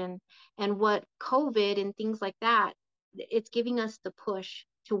mission. And what COVID and things like that, it's giving us the push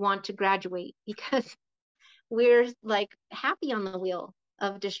to want to graduate because we're like happy on the wheel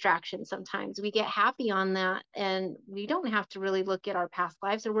of distraction sometimes. We get happy on that and we don't have to really look at our past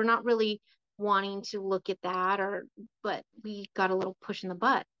lives, or we're not really wanting to look at that, or but we got a little push in the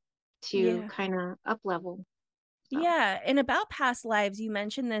butt to Yeah. kind of up level. So Yeah. And about past lives, you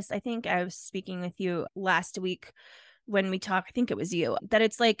mentioned this. I think I was speaking with you last week when we talked. I think it was you, that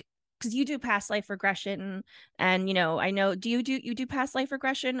it's like, because you do past life regression. And, I know, do you do past life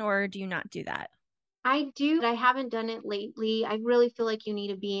regression, or do you not do that? I do, but I haven't done it lately. I really feel like you need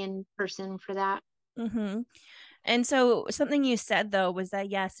to be in person for that. Mm-hmm. And so something you said though was that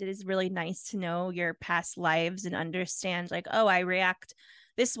yes, it is really nice to know your past lives and understand like, oh, I react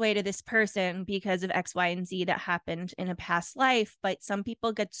this way to this person because of X, Y, and Z that happened in a past life. But some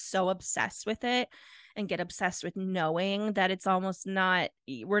people get so obsessed with it and get obsessed with knowing that it's almost not,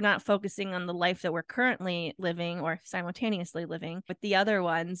 we're not focusing on the life that we're currently living or simultaneously living with the other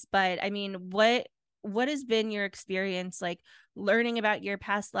ones. But I mean, what has been your experience like learning about your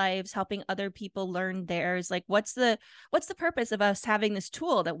past lives, helping other people learn theirs? Like what's the purpose of us having this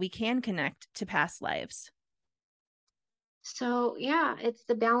tool that we can connect to past lives? So, yeah, it's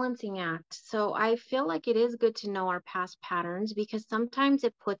the balancing act. So, I feel like it is good to know our past patterns because sometimes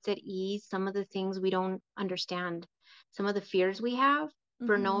it puts at ease some of the things we don't understand, some of the fears we have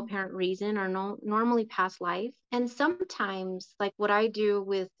for no Mm-hmm. apparent reason or no normally past life. And sometimes, like what I do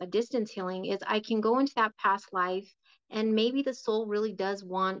with a distance healing, is I can go into that past life and maybe the soul really does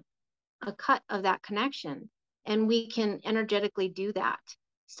want a cut of that connection. And we can energetically do that.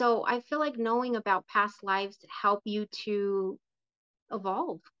 So I feel like knowing about past lives help you to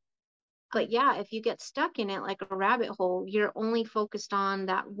evolve. But yeah, if you get stuck in it like a rabbit hole, you're only focused on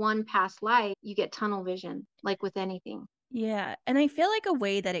that one past life, you get tunnel vision, like with anything. Yeah. And I feel like a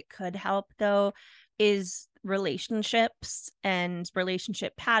way that it could help though is relationships and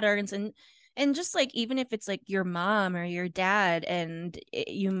relationship patterns, and just like even if it's like your mom or your dad, and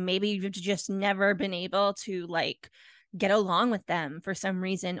you maybe you've just never been able to like get along with them for some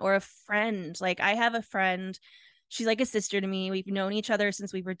reason, or a friend. Like I have a friend, she's like a sister to me. We've known each other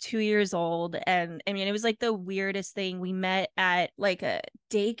since we were 2 years old. And I mean, it was like the weirdest thing. We met at like a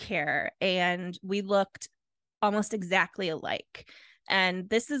daycare and we looked almost exactly alike. And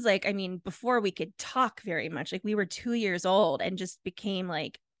this is like, I mean, before we could talk very much, like we were 2 years old and just became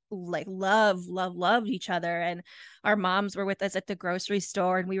like like loved each other. And our moms were with us at the grocery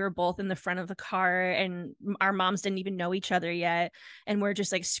store, and we were both in the front of the car, and our moms didn't even know each other yet. And we're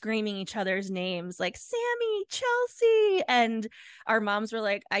just like screaming each other's names, like Sammy, Chelsea. And our moms were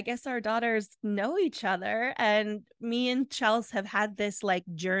like, I guess our daughters know each other. And me and Chelsea have had this like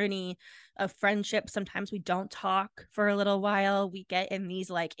journey of friendship. Sometimes we don't talk for a little while. We get in these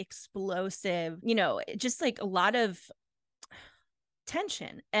like explosive, just like a lot of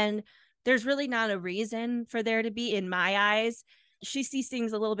tension. And there's really not a reason for there to be, in my eyes. She sees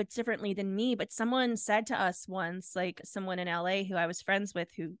things a little bit differently than me, but someone said to us once, like someone in LA who I was friends with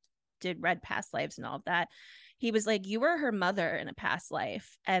who read past lives and all of that, he was like, you were her mother in a past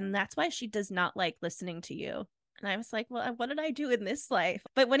life, and that's why she does not like listening to you. And I was like, well, what did I do in this life?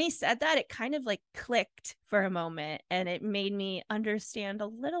 But when he said that, it kind of like clicked for a moment, and it made me understand a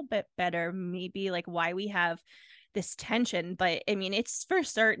little bit better, maybe like why we have this tension. But I mean, it's for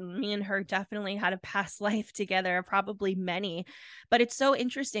certain me and her definitely had a past life together, probably many. But it's so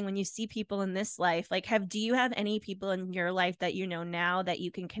interesting when you see people in this life. Like, do you have any people in your life that you know now that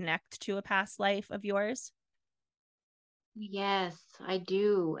you can connect to a past life of yours? Yes, I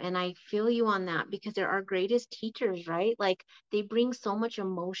do. And I feel you on that because they're our greatest teachers, right? Like they bring so much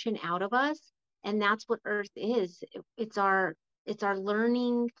emotion out of us. And that's what Earth is. It's our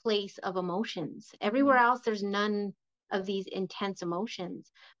learning place of emotions. Everywhere Mhm. else, there's none of these intense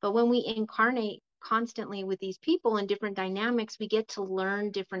emotions. But when we incarnate constantly with these people and different dynamics, we get to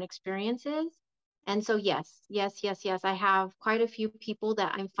learn different experiences. And so, yes, yes, yes, yes. I have quite a few people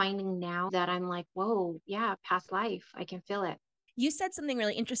that I'm finding now that I'm like, whoa, yeah, past life. I can feel it. You said something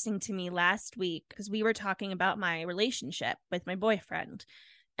really interesting to me last week because we were talking about my relationship with my boyfriend,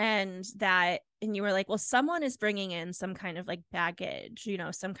 and you were like, well, someone is bringing in some kind of like baggage,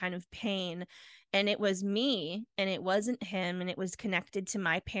 some kind of pain. And it was me, and it wasn't him. And it was connected to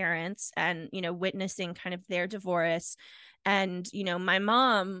my parents and, witnessing kind of their divorce. And, my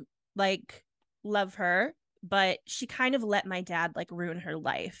mom, like, love her, but she kind of let my dad like ruin her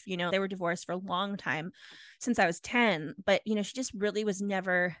life. They were divorced for a long time, since I was 10, but she just really was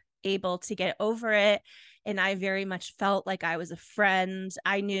never able to get over it. And I very much felt like I was a friend.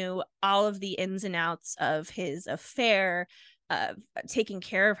 I knew all of the ins and outs of his affair, of taking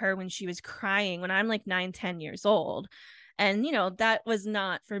care of her when she was crying when I'm like 9, 10 years old. And, that was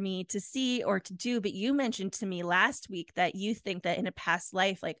not for me to see or to do. But you mentioned to me last week that you think that in a past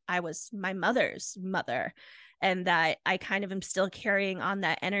life, like I was my mother's mother, and that I kind of am still carrying on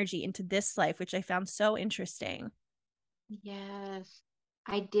that energy into this life, which I found so interesting. Yes,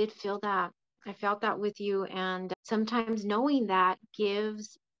 I did feel that. I felt that with you. And sometimes knowing that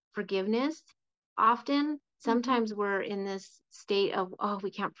gives forgiveness. Often, Mm-hmm. sometimes we're in this state of, oh,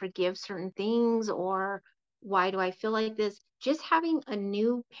 we can't forgive certain things, or why do I feel like this? Just having a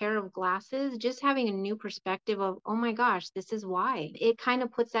new pair of glasses, just having a new perspective of, oh my gosh, this is why. It kind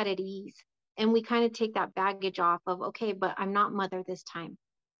of puts that at ease. And we kind of take that baggage off of, okay, but I'm not mother this time.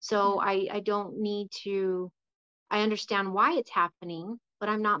 So Yeah. I don't need to. I understand why it's happening, but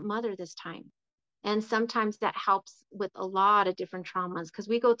I'm not mother this time. And sometimes that helps with a lot of different traumas because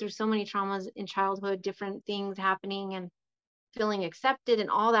we go through so many traumas in childhood, different things happening and feeling accepted and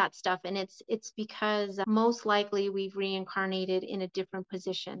all that stuff. And it's because most likely we've reincarnated in a different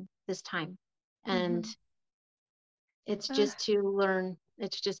position this time. And Mm-hmm. it's Uh, just to learn.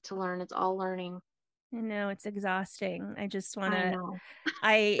 It's just to learn. It's all learning. I know it's exhausting. I just want I to, know.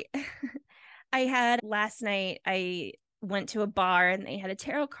 I, I had last night, I went to a bar and they had a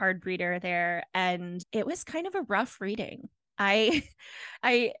tarot card reader there, and it was kind of a rough reading. I,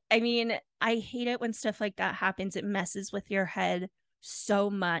 I mean, I hate it when stuff like that happens. It messes with your head so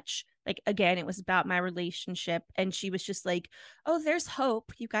much. Like, again, it was about my relationship, and she was just like, oh, there's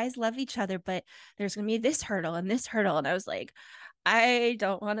hope, you guys love each other, but there's gonna be this hurdle and this hurdle. And I was like, I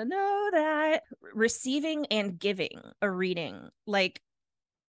don't want to know that. Receiving and giving a reading, like,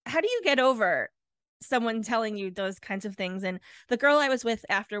 how do you get over someone telling you those kinds of things? And the girl I was with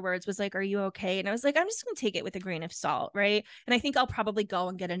afterwards was like, are you okay? And I was like, I'm just going to take it with a grain of salt, right? And I think I'll probably go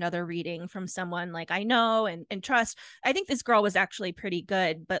and get another reading from someone like I know and trust. I think this girl was actually pretty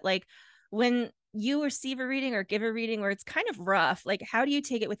good, but like, when you receive a reading or give a reading where it's kind of rough, like, how do you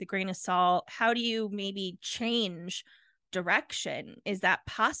take it with a grain of salt? How do you maybe change direction? Is that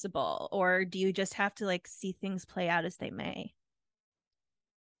possible, or do you just have to like see things play out as they may?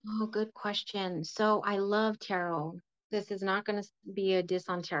 Oh, good question. So I love tarot. This is not going to be a diss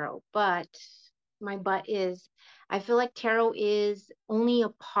on tarot, but my butt is, I feel like tarot is only a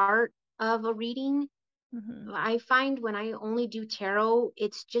part of a reading. Mm-hmm. I find when I only do tarot,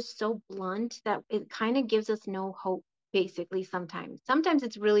 it's just so blunt that it kind of gives us no hope. basically. Sometimes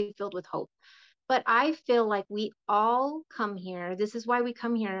it's really filled with hope. But I feel like we all come here. This is why we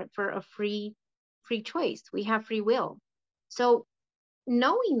come here, for a free choice. We have free will. So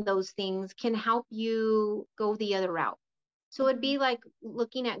knowing those things can help you go the other route. So it'd Mhm. be like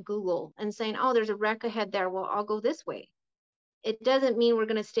looking at Google and saying, oh, there's a wreck ahead there. Well, I'll go this way. It doesn't mean we're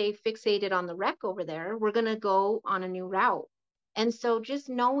going to stay fixated on the wreck over there. We're going to go on a new route. And so just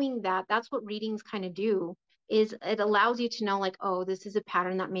knowing that, that's what readings kind of do, is it allows you to know, like, oh, this is a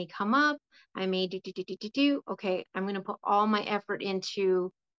pattern that may come up. I may do. Okay, I'm going to put all my effort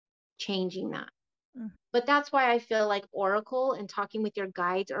into changing that. Mm. But that's why I feel like Oracle and talking with your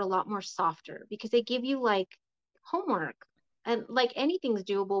guides are a lot more softer, because they give you like homework, and like anything's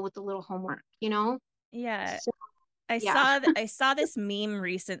doable with a little homework, you know? Yeah. So, I yeah. saw I saw this meme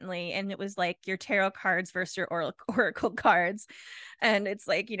recently, and it was like your tarot cards versus your oracle cards. And it's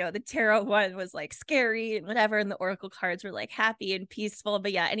like, the tarot one was like scary and whatever, and the oracle cards were like happy and peaceful.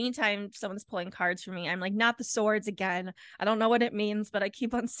 But yeah, anytime someone's pulling cards for me, I'm like, not the swords again. I don't know what it means, but I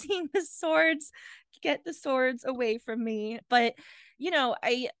keep on seeing the swords. Get the swords away from me. But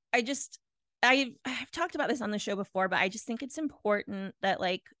I just I've talked about this on the show before, but I just think it's important that,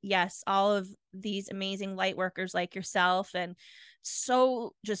 like, yes, all of these amazing light workers like yourself, and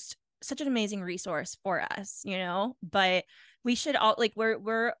so just such an amazing resource for us, but we should all, like,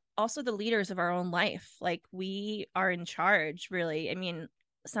 we're also the leaders of our own life. Like, we are in charge, really. I mean,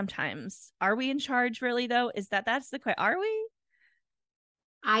 sometimes are we in charge, really, though? That's the question. Are we?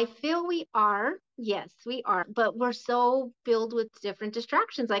 I feel we are. Yes, we are. But we're so filled with different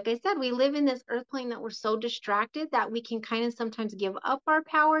distractions. Like I said, we live in this earth plane that we're so distracted that we can kind of sometimes give up our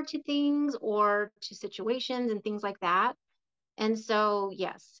power to things or to situations and things like that. And so,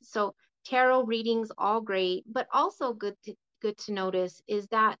 yes. So tarot readings all great, but also good to notice is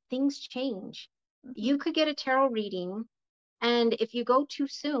that things change. Mm-hmm. You could get a tarot reading, and if you go too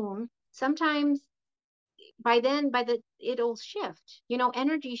soon, sometimes by the it'll shift,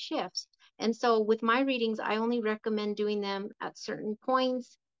 energy shifts. And so with my readings, I only recommend doing them at certain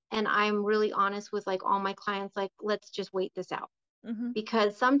points, and I'm really honest with like all my clients, like, let's just wait this out, Mm-hmm.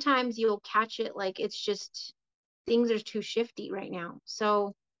 because sometimes you'll catch it, like it's just things are too shifty right now.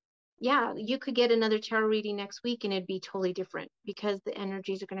 So yeah, you could get another tarot reading next week and it'd be totally different because the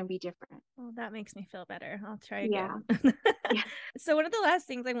energies are going to be different. Well, that makes me feel better. I'll try Yeah. again. Yeah. So, one of the last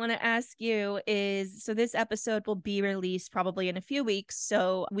things I want to ask you is, so this episode will be released probably in a few weeks.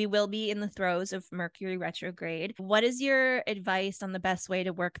 So, we will be in the throes of Mercury retrograde. What is your advice on the best way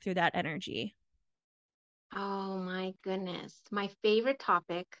to work through that energy? Oh my goodness. My favorite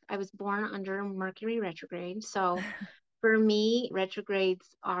topic. I was born under Mercury retrograde. So for me, retrogrades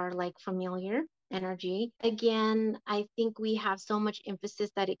are like familiar energy. Again, I think we have so much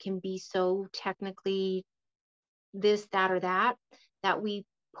emphasis that it can be so technically this, that, or that, that we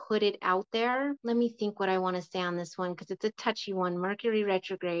put it out there. Let me think what I want to say on this one, because it's a touchy one. Mercury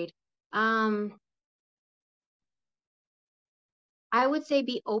retrograde. Um, I would say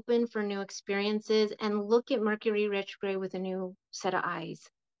be open for new experiences and look at Mercury retrograde with a new set of eyes.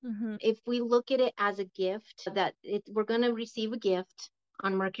 Mm-hmm. If we look at it as a gift, we're going to receive a gift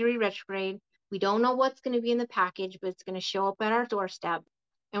on Mercury retrograde. We don't know what's going to be in the package, but it's going to show up at our doorstep,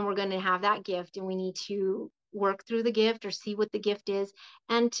 and we're going to have that gift, and we need to work through the gift or see what the gift is,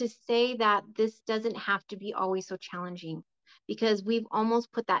 and to say that this doesn't have to be always so challenging, because we've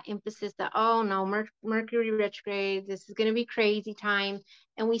almost put that emphasis that, oh no, Mercury retrograde, this is going to be crazy time,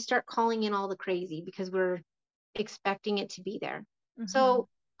 and we start calling in all the crazy because we're expecting it to be there. Mm-hmm. So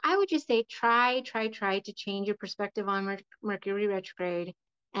I would just say try to change your perspective on Mercury retrograde,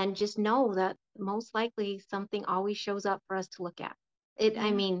 and just know that most likely something always shows up for us to look at. I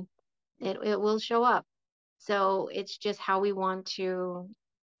Yeah. mean, it will show up. So it's just how we want to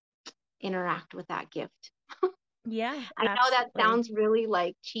interact with that gift. Yeah, I know that absolutely. sounds really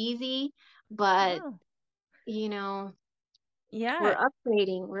like cheesy, but No. you know, Yeah. we're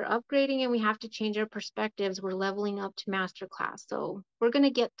upgrading, and we have to change our perspectives. We're leveling up to master class, so we're going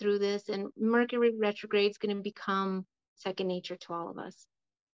to get through this, and Mercury retrograde is going to become second nature to all of us.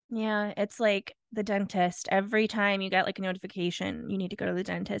 Yeah, it's like the dentist. Every time you get like a notification, you need to go to the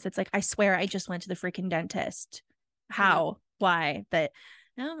dentist. It's like, I swear I just went to the freaking dentist. Yep. How? Why? But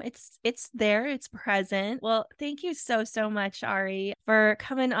no, it's there, it's present. Well, thank you so so much, Ari, for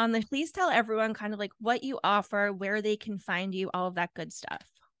coming on the. Please tell everyone kind of like what you offer, where they can find you, all of that good stuff.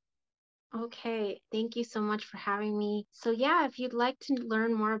 Okay, thank you so much for having me. So yeah, if you'd like to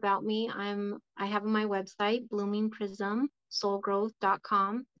learn more about me, I have my website,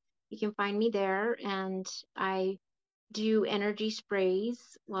 bloomingprismsoulgrowth.com. You can find me there, and I do energy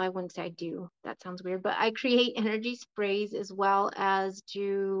sprays. Well, I wouldn't say I do. That sounds weird, but I create energy sprays as well as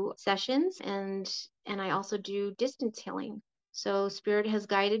do sessions, and I also do distance healing. So Spirit has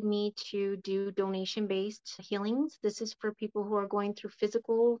guided me to do donation-based healings. This is for people who are going through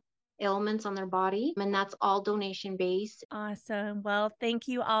physical ailments on their body, and that's all donation based. Awesome. Well, thank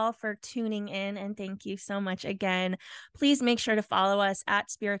you all for tuning in, and thank you so much again. Please make sure to follow us at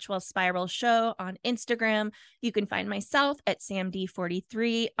Spiritual Spiral Show on Instagram. You can find myself at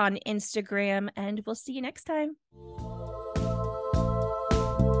SamD43 on Instagram, and we'll see you next time.